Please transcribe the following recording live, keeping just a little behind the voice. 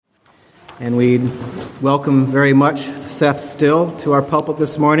And we welcome very much Seth Still to our pulpit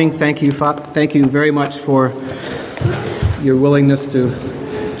this morning. Thank you very much for your willingness to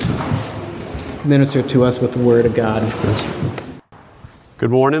minister to us with the Word of God.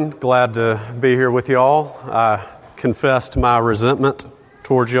 Good morning. Glad to be here with y'all. I confessed my resentment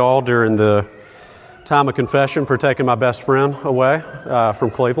towards y'all during the time of confession for taking my best friend away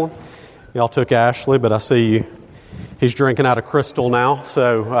from Cleveland. Y'all took Ashley, but I see he's drinking out of Crystal now,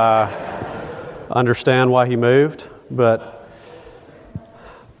 so understand why he moved. But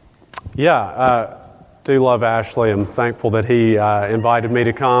yeah, I do love Ashley. I'm thankful that he invited me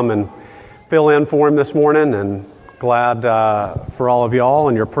to come and fill in for him this morning, and glad for all of y'all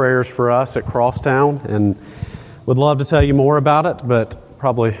and your prayers for us at Crosstown, and would love to tell you more about it, but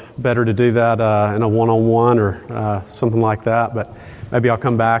probably better to do that in a one-on-one or something like that. But maybe I'll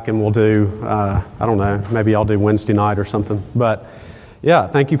come back and we'll do, I don't know, maybe I'll do Wednesday night or something. But yeah,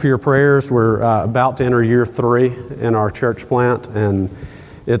 thank you for your prayers. We're about to enter year 3 in our church plant, and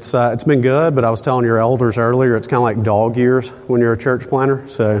it's been good, but I was telling your elders earlier, it's kind of like dog years when you're a church planter.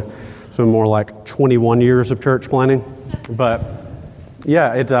 So it's been more like 21 years of church planting. But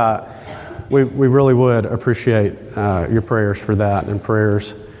yeah, we really would appreciate your prayers for that, and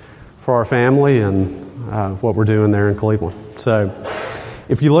prayers for our family and what we're doing there in Cleveland. So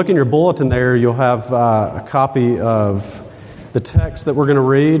if you look in your bulletin there, you'll have a copy of the text that we're going to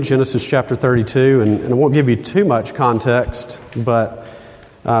read, Genesis chapter 32, and I won't give you too much context, but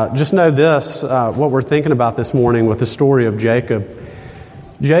just know this, what we're thinking about this morning with the story of Jacob.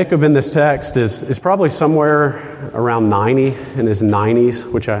 Jacob in this text is probably somewhere around 90, in his 90s,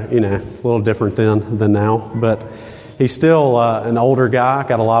 which a little different then than now, but he's still an older guy,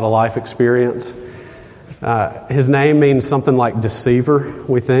 got a lot of life experience. His name means something like deceiver,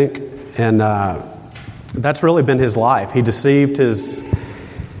 we think, and that's really been his life. He deceived his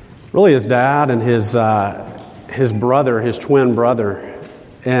dad and his brother, his twin brother,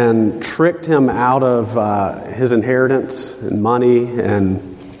 and tricked him out of his inheritance and money and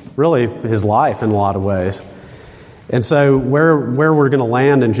really his life in a lot of ways. And so where we're going to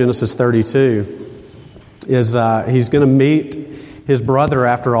land in Genesis 32 is he's going to meet his brother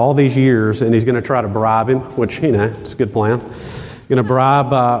after all these years, and he's going to try to bribe him, which, it's a good plan. Going to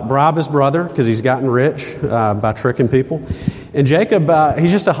bribe his brother because he's gotten rich by tricking people. And Jacob,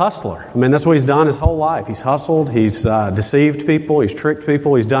 he's just a hustler. I mean, that's what he's done his whole life. He's hustled, he's deceived people, he's tricked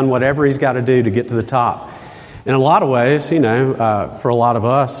people, he's done whatever he's got to do to get to the top. In a lot of ways, for a lot of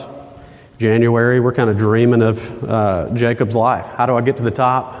us, January, we're kind of dreaming of Jacob's life. How do I get to the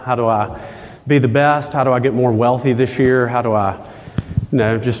top? How do I be the best? How do I get more wealthy this year? How do I,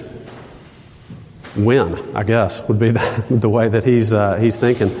 just win, I guess, would be the way that he's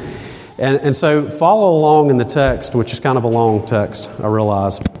thinking. And so follow along in the text, which is kind of a long text, I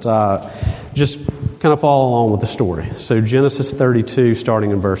realize, but just kind of follow along with the story. So Genesis 32,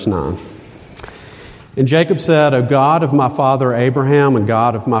 starting in verse 9. And Jacob said, O God of my father Abraham and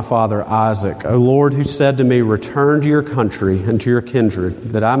God of my father Isaac, O Lord, who said to me, return to your country and to your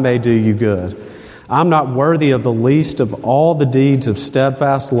kindred, that I may do you good. I'm not worthy of the least of all the deeds of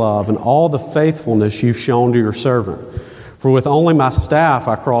steadfast love and all the faithfulness you've shown to your servant. For with only my staff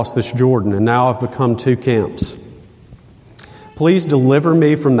I crossed this Jordan, and now I've become 2 camps. Please deliver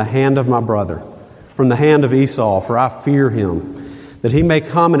me from the hand of my brother, from the hand of Esau, for I fear him, that he may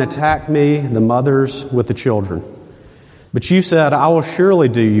come and attack me, the mothers with the children. But you said, I will surely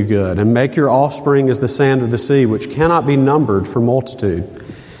do you good, and make your offspring as the sand of the sea, which cannot be numbered for multitude.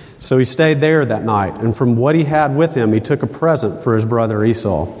 So he stayed there that night, and from what he had with him, he took a present for his brother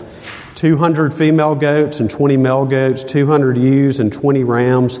Esau. 200 female goats and 20 male goats, 200 ewes and 20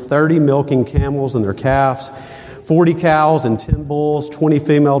 rams, 30 milking camels and their calves, 40 cows and 10 bulls, 20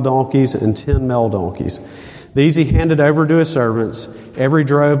 female donkeys and 10 male donkeys. These he handed over to his servants, every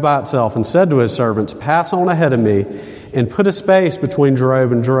drove by itself, and said to his servants, pass on ahead of me, and put a space between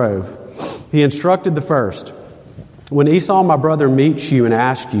drove and drove. He instructed the first, when Esau, my brother, meets you and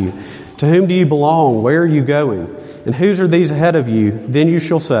asks you, to whom do you belong? Where are you going? And whose are these ahead of you? Then you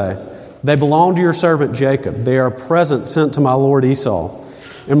shall say, they belong to your servant Jacob. They are a present sent to my lord Esau.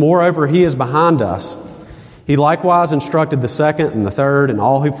 And moreover, he is behind us. He likewise instructed the second and the third and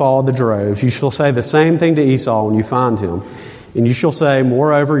all who followed the droves. You shall say the same thing to Esau when you find him. And you shall say,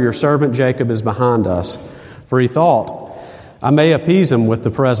 moreover, your servant Jacob is behind us. For he thought, I may appease him with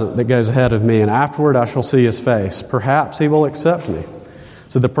the present that goes ahead of me, and afterward I shall see his face. Perhaps he will accept me.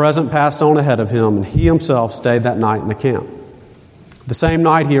 So the present passed on ahead of him, and he himself stayed that night in the camp. The same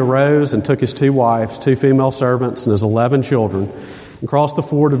night he arose and took his 2 wives, 2 female servants, and his 11 children, and crossed the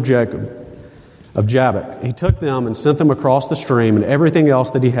ford of Jacob. of Jabbok. He took them and sent them across the stream and everything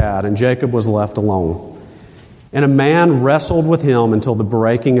else that he had, and Jacob was left alone. And a man wrestled with him until the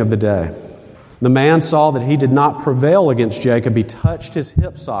breaking of the day. The man saw that he did not prevail against Jacob. He touched his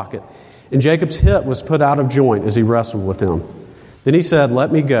hip socket, and Jacob's hip was put out of joint as he wrestled with him. Then he said,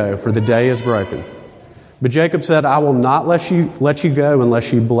 "Let me go, for the day is broken." But Jacob said, "I will not let you go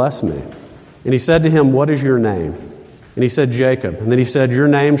unless you bless me." And he said to him, "What is your name?" And he said, "Jacob." And then he said, "Your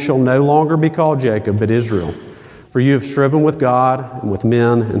name shall no longer be called Jacob, but Israel. For you have striven with God and with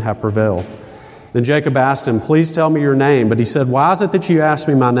men and have prevailed." Then Jacob asked him, "Please tell me your name." But he said, "Why is it that you ask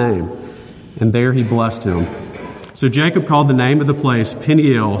me my name?" And there he blessed him. So Jacob called the name of the place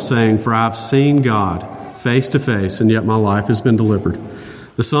Peniel, saying, "For I have seen God face to face, and yet my life has been delivered."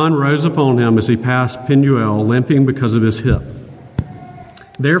 The sun rose upon him as he passed Peniel, limping because of his hip.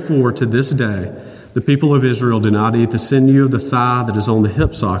 Therefore, to this day, the people of Israel do not eat the sinew of the thigh that is on the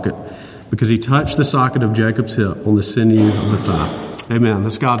hip socket, because he touched the socket of Jacob's hip on the sinew of the thigh. Amen.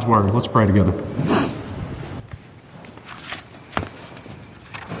 That's God's word. Let's pray together.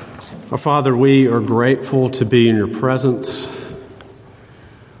 Our Father, we are grateful to be in your presence.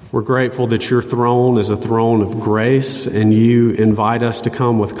 We're grateful that your throne is a throne of grace, and you invite us to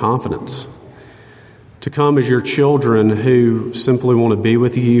come with confidence, to come as your children who simply want to be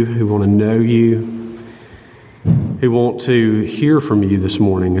with you, who want to know you, who want to hear from you this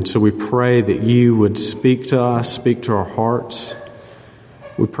morning. And so we pray that you would speak to us, speak to our hearts.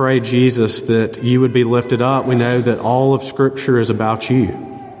 We pray, Jesus, that you would be lifted up. We know that all of Scripture is about you.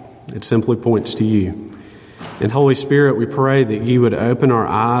 It simply points to you. And Holy Spirit, we pray that you would open our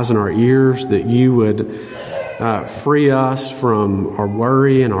eyes and our ears, that you would free us from our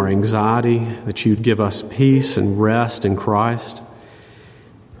worry and our anxiety, that you'd give us peace and rest in Christ.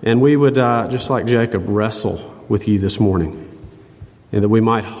 And we would, just like Jacob, wrestle with you this morning, and that we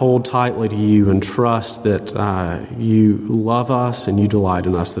might hold tightly to you and trust that you love us and you delight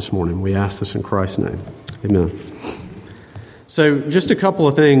in us this morning. We ask this in Christ's name. Amen. So just a couple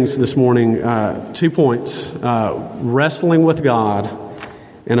of things this morning, 2 points, wrestling with God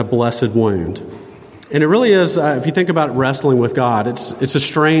and a blessed wound. And it really is, if you think about wrestling with God, it's a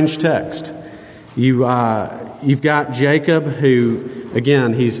strange text. You've got Jacob who,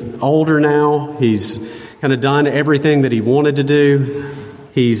 again, he's older now. He's kind of done everything that he wanted to do.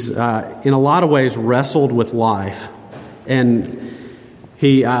 He's, in a lot of ways, wrestled with life. And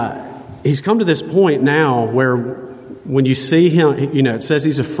he's come to this point now where when you see him, it says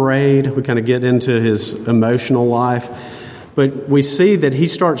he's afraid. We kind of get into his emotional life. But we see that he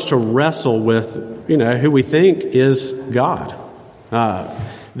starts to wrestle with, who we think is God,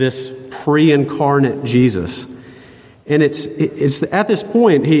 this pre-incarnate Jesus. And it's at this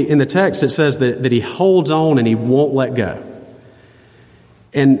point, in the text, it says that he holds on and he won't let go.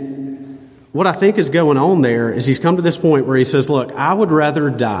 And what I think is going on there is he's come to this point where he says, look, I would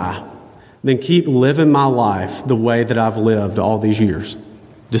rather die than keep living my life the way that I've lived all these years.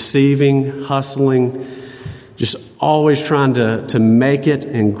 Deceiving, hustling, just always trying to make it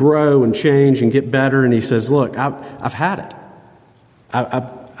and grow and change and get better. And he says, look, I've had it.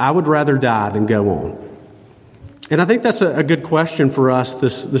 I would rather die than go on. And I think that's a good question for us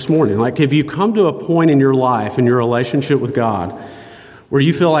this morning. Like, have you come to a point in your life, in your relationship with God, where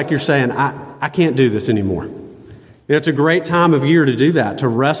you feel like you're saying, I can't do this anymore? It's a great time of year to do that, to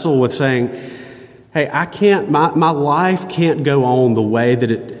wrestle with saying, hey, my life can't go on the way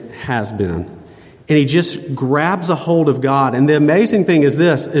that it has been. And he just grabs a hold of God. And the amazing thing is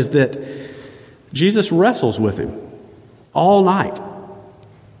that Jesus wrestles with him all night.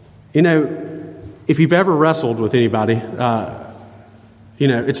 If you've ever wrestled with anybody,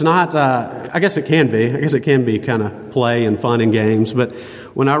 it's not, I guess it can be. I guess it can be kind of play and fun and games. But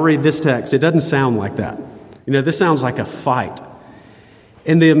when I read this text, it doesn't sound like that. This sounds like a fight.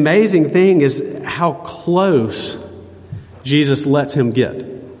 And the amazing thing is how close Jesus lets him get.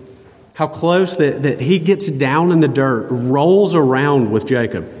 How close that he gets down in the dirt, rolls around with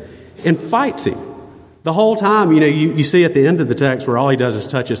Jacob, and fights him. The whole time, you see at the end of the text where all he does is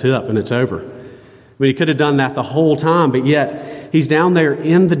touch his hip and it's over. He could have done that the whole time, but yet he's down there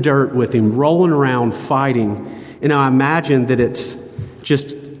in the dirt with him, rolling around, fighting. And I imagine that it's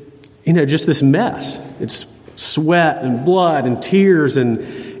just this mess. It's sweat and blood and tears and,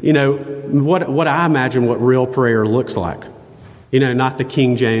 what I imagine what real prayer looks like. Not the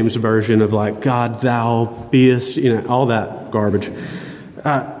King James version of like, God, thou beest, all that garbage.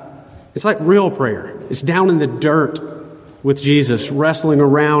 It's like real prayer. It's down in the dirt with Jesus, wrestling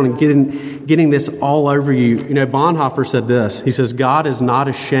around and getting this all over you. Bonhoeffer said this. He says, God is not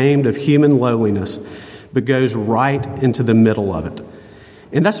ashamed of human lowliness, but goes right into the middle of it.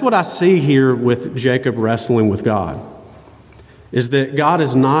 And that's what I see here with Jacob wrestling with God, is that God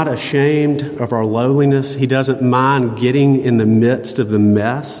is not ashamed of our lowliness. He doesn't mind getting in the midst of the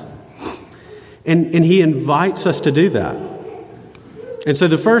mess. And he invites us to do that. And so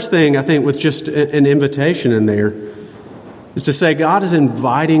the first thing, I think, with just an invitation in there is to say God is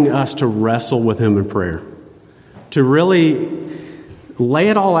inviting us to wrestle with him in prayer, to really lay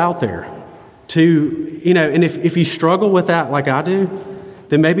it all out there. And if you struggle with that like I do,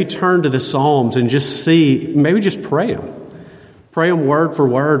 then maybe turn to the Psalms and just pray them. Pray them word for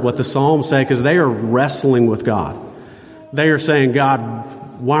word what the Psalms say, because they are wrestling with God. They are saying,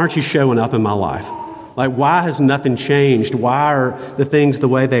 God, why aren't you showing up in my life? Like, why has nothing changed? Why are the things the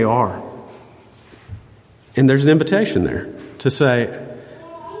way they are? And there's an invitation there to say,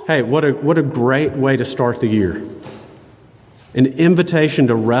 hey, what a great way to start the year. An invitation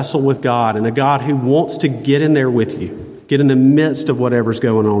to wrestle with God, and a God who wants to get in there with you. Get in the midst of whatever's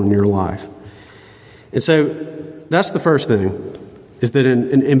going on in your life. And so that's the first thing, is that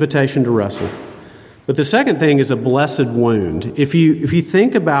an invitation to wrestle. But the second thing is a blessed wound. If you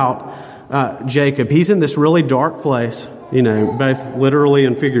think about Jacob, he's in this really dark place, both literally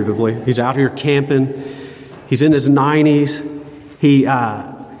and figuratively. He's out here camping. He's in his 90s.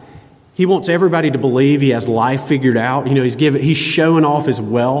 He wants everybody to believe he has life figured out. He's showing off his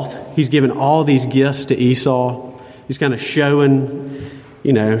wealth. He's giving all these gifts to Esau. He's kind of showing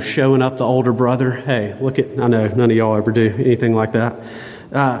up the older brother. Hey, I know none of y'all ever do anything like that.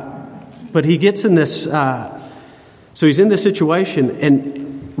 But he gets in this, so he's in this situation,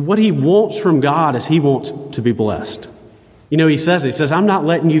 and what he wants from God is he wants to be blessed. He says, I'm not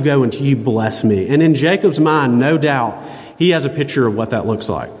letting you go until you bless me. And in Jacob's mind, no doubt, he has a picture of what that looks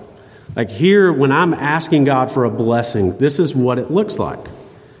like. Like here, when I'm asking God for a blessing, this is what it looks like.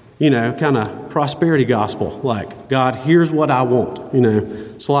 Kind of prosperity gospel, like, God, here's what I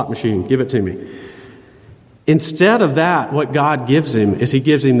want, slot machine, give it to me. Instead of that, what God gives him is he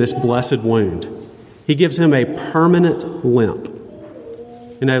gives him this blessed wound. He gives him a permanent limp.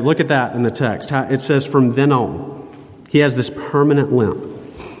 Look at that in the text. It says from then on, he has this permanent limp.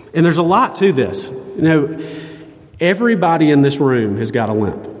 And there's a lot to this. Everybody in this room has got a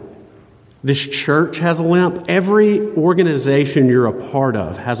limp. This church has a limp. Every organization you're a part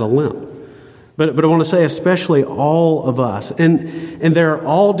of has a limp. But I want to say especially all of us. And there are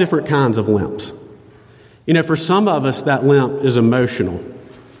all different kinds of limps. For some of us, that limp is emotional.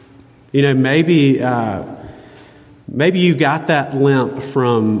 Maybe you got that limp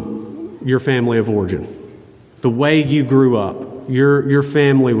from your family of origin. The way you grew up. Your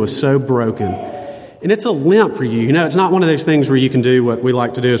family was so broken. And it's a limp for you. It's not one of those things where you can do what we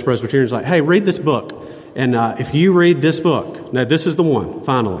like to do as Presbyterians, like, hey, read this book. And if you read this book, now this is the one,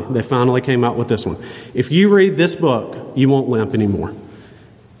 finally. They finally came out with this one. If you read this book, you won't limp anymore.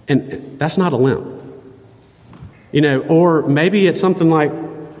 And that's not a limp. Or maybe it's something like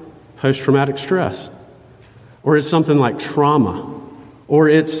post-traumatic stress. Or it's something like trauma. Or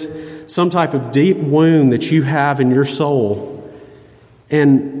it's some type of deep wound that you have in your soul.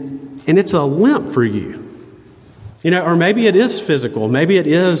 And it's a limp for you. Or maybe it is physical. Maybe it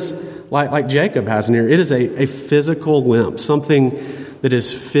is like Jacob has in here. It is a physical limp, something that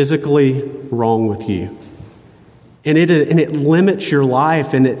is physically wrong with you. And it limits your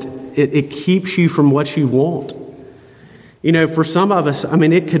life, and it keeps you from what you want. For some of us,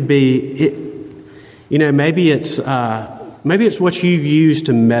 it could be, maybe it's what you use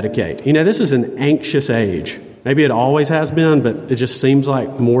to medicate. This is an anxious age. Maybe it always has been, but it just seems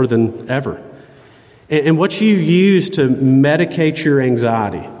like more than ever. And what you use to medicate your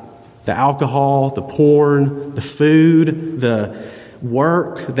anxiety, the alcohol, the porn, the food, the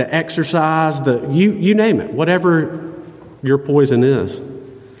work, the exercise, you name it, whatever your poison is,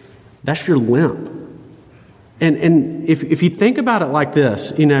 that's your limp. And if you think about it like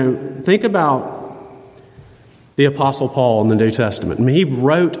this, think about the Apostle Paul in the New Testament. He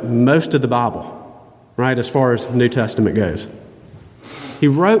wrote most of the Bible. Right, as far as New Testament goes. He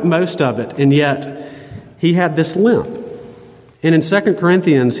wrote most of it, and yet he had this limp. And in 2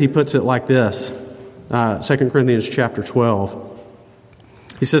 Corinthians, he puts it like this, 2 Corinthians chapter 12.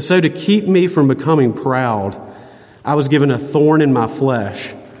 He says, so to keep me from becoming proud, I was given a thorn in my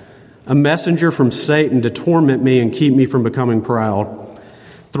flesh, a messenger from Satan to torment me and keep me from becoming proud.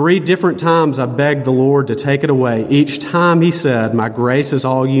 3 different times I begged the Lord to take it away. Each time he said, my grace is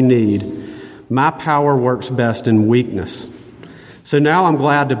all you need. My power works best in weakness. So now I'm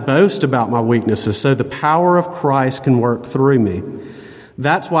glad to boast about my weaknesses so the power of Christ can work through me.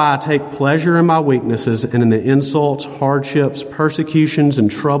 That's why I take pleasure in my weaknesses and in the insults, hardships, persecutions,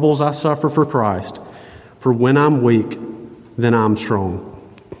 and troubles I suffer for Christ. For when I'm weak, then I'm strong.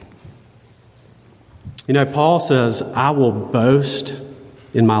 Paul says, I will boast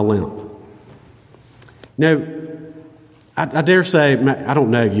in my limp. I dare say, I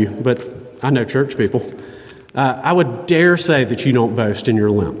don't know you, but I know church people. I would dare say that you don't boast in your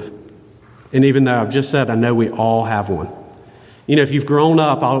limp. And even though I've just said, I know we all have one. If you've grown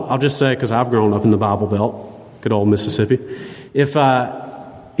up, I'll just say, because I've grown up in the Bible Belt, good old Mississippi.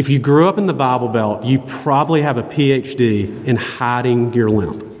 If you grew up in the Bible Belt, you probably have a PhD in hiding your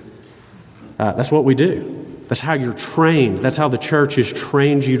limp. That's what we do. That's how you're trained. That's how the church has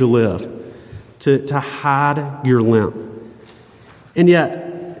trained you to live, to hide your limp. And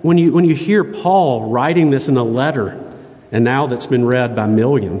yet, when you hear Paul writing this in a letter, and now that's been read by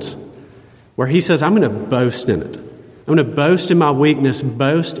millions, where he says, I'm going to boast in it. I'm going to boast in my weakness,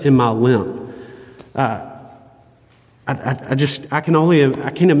 boast in my limp. I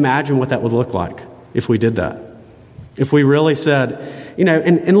can imagine what that would look like if we did that. If we really said,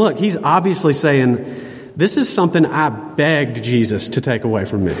 and look, he's obviously saying, this is something I begged Jesus to take away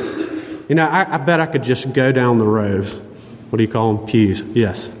from me. I bet I could just go down the rows. What do you call them? Pews.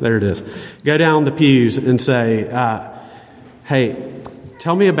 Yes, there it is. Go down the pews and say, hey,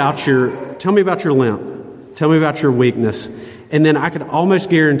 tell me about your limp. Tell me about your weakness. And then I could almost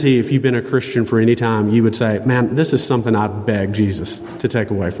guarantee if you've been a Christian for any time, you would say, man, this is something I begged Jesus to take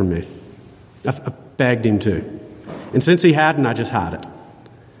away from me. I begged him to. And since he hadn't, I just hide it.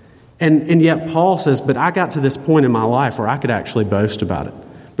 And yet Paul says, but I got to this point in my life where I could actually boast about it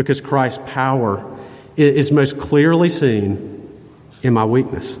because Christ's power is most clearly seen in my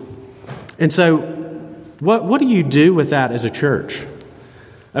weakness. And so what do you do with that as a church?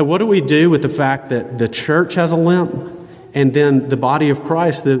 What do we do with the fact that the church has a limp and then the body of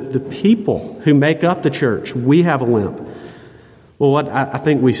Christ, the people who make up the church, we have a limp? Well, what I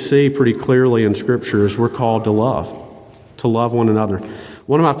think we see pretty clearly in Scripture is we're called to love one another.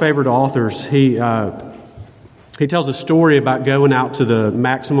 One of my favorite authors, he tells a story about going out to the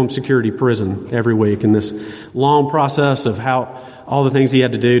maximum security prison every week and this long process of how all the things he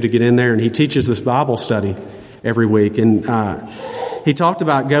had to do to get in there. And he teaches this Bible study every week. And he talked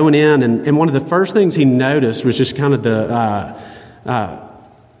about going in, and one of the first things he noticed was just kind of the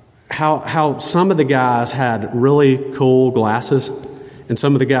how some of the guys had really cool glasses, and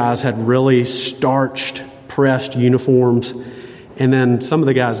some of the guys had really starched, pressed uniforms, and then some of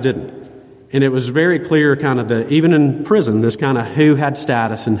the guys didn't. And it was very clear kind of even in prison, this kind of who had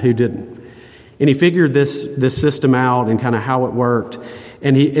status and who didn't. And he figured this system out and kind of how it worked.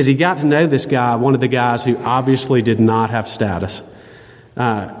 And as he got to know this guy, one of the guys who obviously did not have status,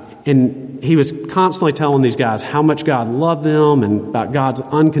 and he was constantly telling these guys how much God loved them and about God's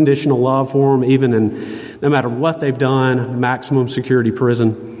unconditional love for them, even in no matter what they've done, maximum security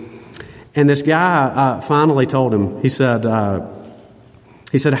prison. And this guy finally told him, he said,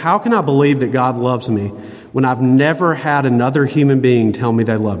 how can I believe that God loves me when I've never had another human being tell me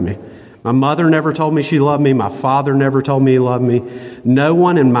they love me? My mother never told me she loved me. My father never told me he loved me. No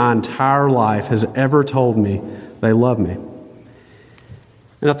one in my entire life has ever told me they love me.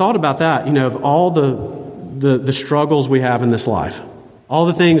 And I thought about that, of all the struggles we have in this life, all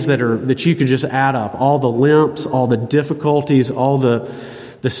the things that you could just add up, all the limps, all the difficulties, all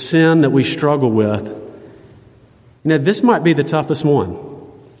the sin that we struggle with. This might be the toughest one,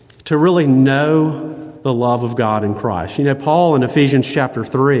 to really know the love of God in Christ. Paul in Ephesians chapter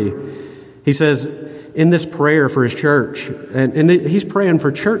 3, he says in this prayer for his church, and he's praying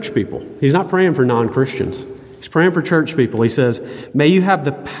for church people. He's not praying for non-Christians. He's praying for church people. He says, may you have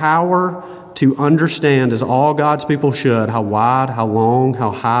the power to understand, as all God's people should, how wide, how long, how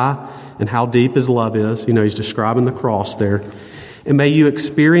high, and how deep his love is. He's describing the cross there. And may you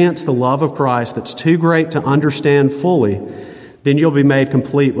experience the love of Christ that's too great to understand fully. Then you'll be made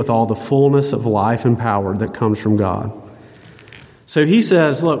complete with all the fullness of life and power that comes from God. So he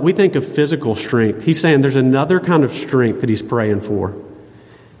says, look, we think of physical strength. He's saying there's another kind of strength that he's praying for.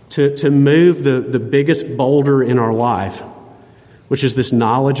 To move the biggest boulder in our life, which is this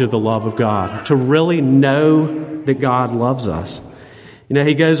knowledge of the love of God. To really know that God loves us.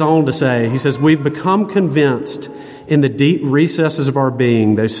 He goes on to say, he says, we've become convinced in the deep recesses of our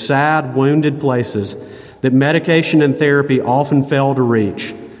being, those sad, wounded places that medication and therapy often fail to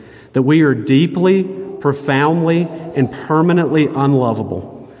reach, that we are deeply, profoundly, and permanently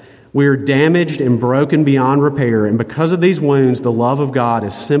unlovable. We are damaged and broken beyond repair, and because of these wounds, the love of God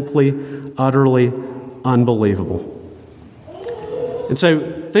is simply, utterly unbelievable. And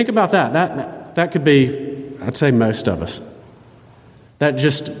so think about that. That could be, I'd say, most of us. That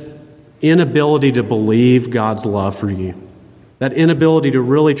just inability to believe God's love for you. That inability to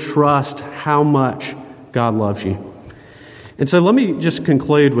really trust how much God loves you. And so let me just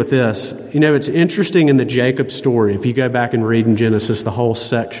conclude with this. It's interesting in the Jacob story, if you go back and read in Genesis, the whole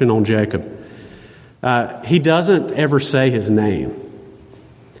section on Jacob, he doesn't ever say his name.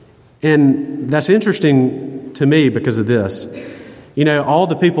 And that's interesting to me because of this. All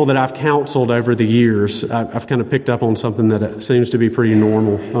the people that I've counseled over the years, I've kind of picked up on something that seems to be pretty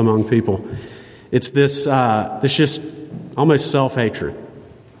normal among people. It's this just almost self-hatred.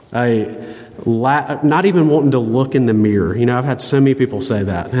 Not even wanting to look in the mirror. I've had so many people say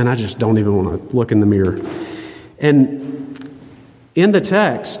that, and I just don't even want to look in the mirror. And in the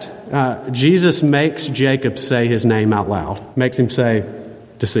text, Jesus makes Jacob say his name out loud, makes him say,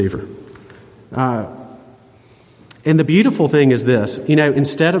 deceiver. And the beautiful thing is this,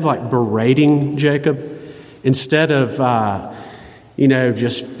 instead of like berating Jacob, instead of,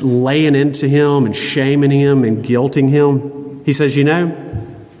 just laying into him and shaming him and guilting him, he says,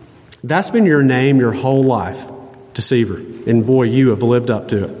 that's been your name your whole life, deceiver. And boy, you have lived up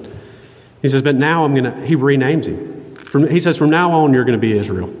to it. He says, but now he renames him. He says, from now on, you're going to be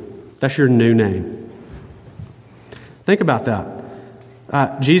Israel. That's your new name. Think about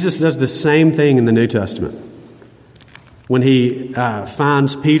that. Jesus does the same thing in the New Testament. When he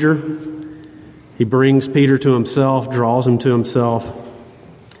finds Peter, he brings Peter to himself, draws him to himself.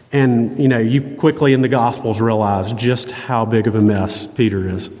 And, you quickly in the Gospels realize just how big of a mess Peter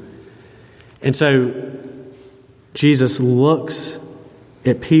is. And so Jesus looks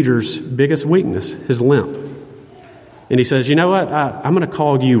at Peter's biggest weakness, his limp. And he says, you know what? I'm going to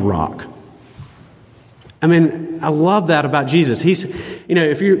call you Rock. I love that about Jesus. He's,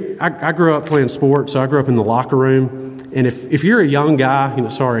 I grew up playing sports, so I grew up in the locker room. And if you're a young guy,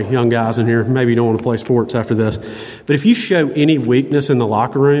 sorry, young guys in here, maybe you don't want to play sports after this. But if you show any weakness in the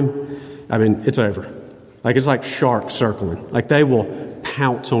locker room, it's over. It's like sharks circling. They will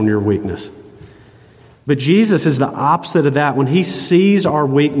pounce on your weakness. But Jesus is the opposite of that. When he sees our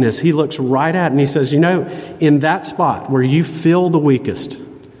weakness, he looks right at it and he says, in that spot where you feel the weakest,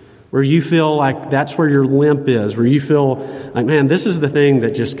 where you feel like that's where your limp is, where you feel like, man, this is the thing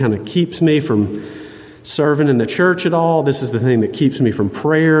that just kind of keeps me from serving in the church at all. This is the thing that keeps me from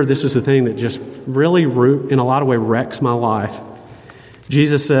prayer. This is the thing that just really, in a lot of ways, wrecks my life.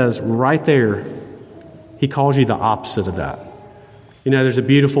 Jesus says right there, he calls you the opposite of that. There's a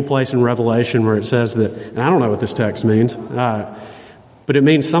beautiful place in Revelation where it says that, and I don't know what this text means, but it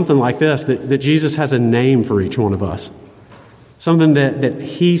means something like this, that Jesus has a name for each one of us. Something that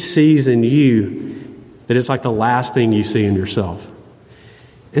he sees in you, that it's like the last thing you see in yourself.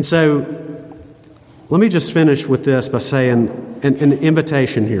 And so, let me just finish with this by saying an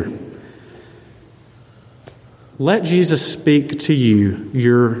invitation here. Let Jesus speak to you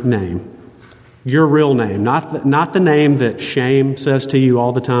your name. Your real name, not the name that shame says to you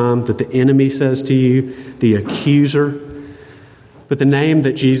all the time, that the enemy says to you, the accuser, but the name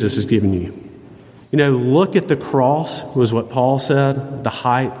that Jesus has given you. Look at the cross, was what Paul said, the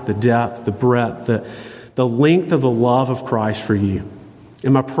height, the depth, the breadth, the length of the love of Christ for you.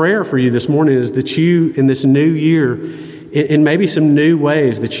 And my prayer for you this morning is that you, in this new year, in maybe some new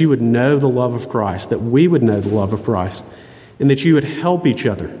ways, that you would know the love of Christ, that we would know the love of Christ, and that you would help each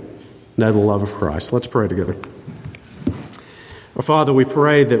other know the love of Christ. Let's pray together. Our Father, we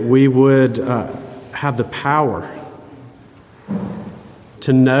pray that we would have the power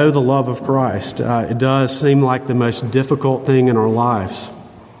to know the love of Christ. It does seem like the most difficult thing in our lives.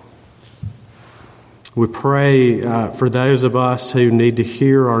 We pray for those of us who need to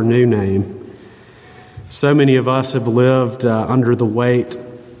hear our new name. So many of us have lived under the weight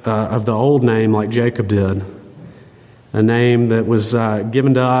of the old name like Jacob did. A name that was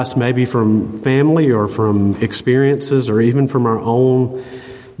given to us maybe from family or from experiences or even from our own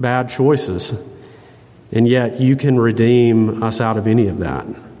bad choices. And yet you can redeem us out of any of that.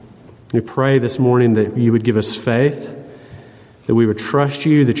 We pray this morning that you would give us faith, that we would trust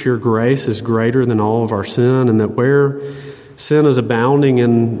you, that your grace is greater than all of our sin, and that where sin is abounding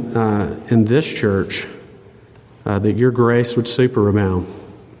in this church, that your grace would superabound.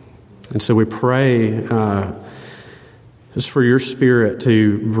 And so we pray just for your Spirit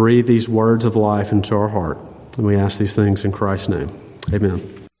to breathe these words of life into our heart. And we ask these things in Christ's name.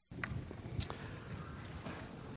 Amen.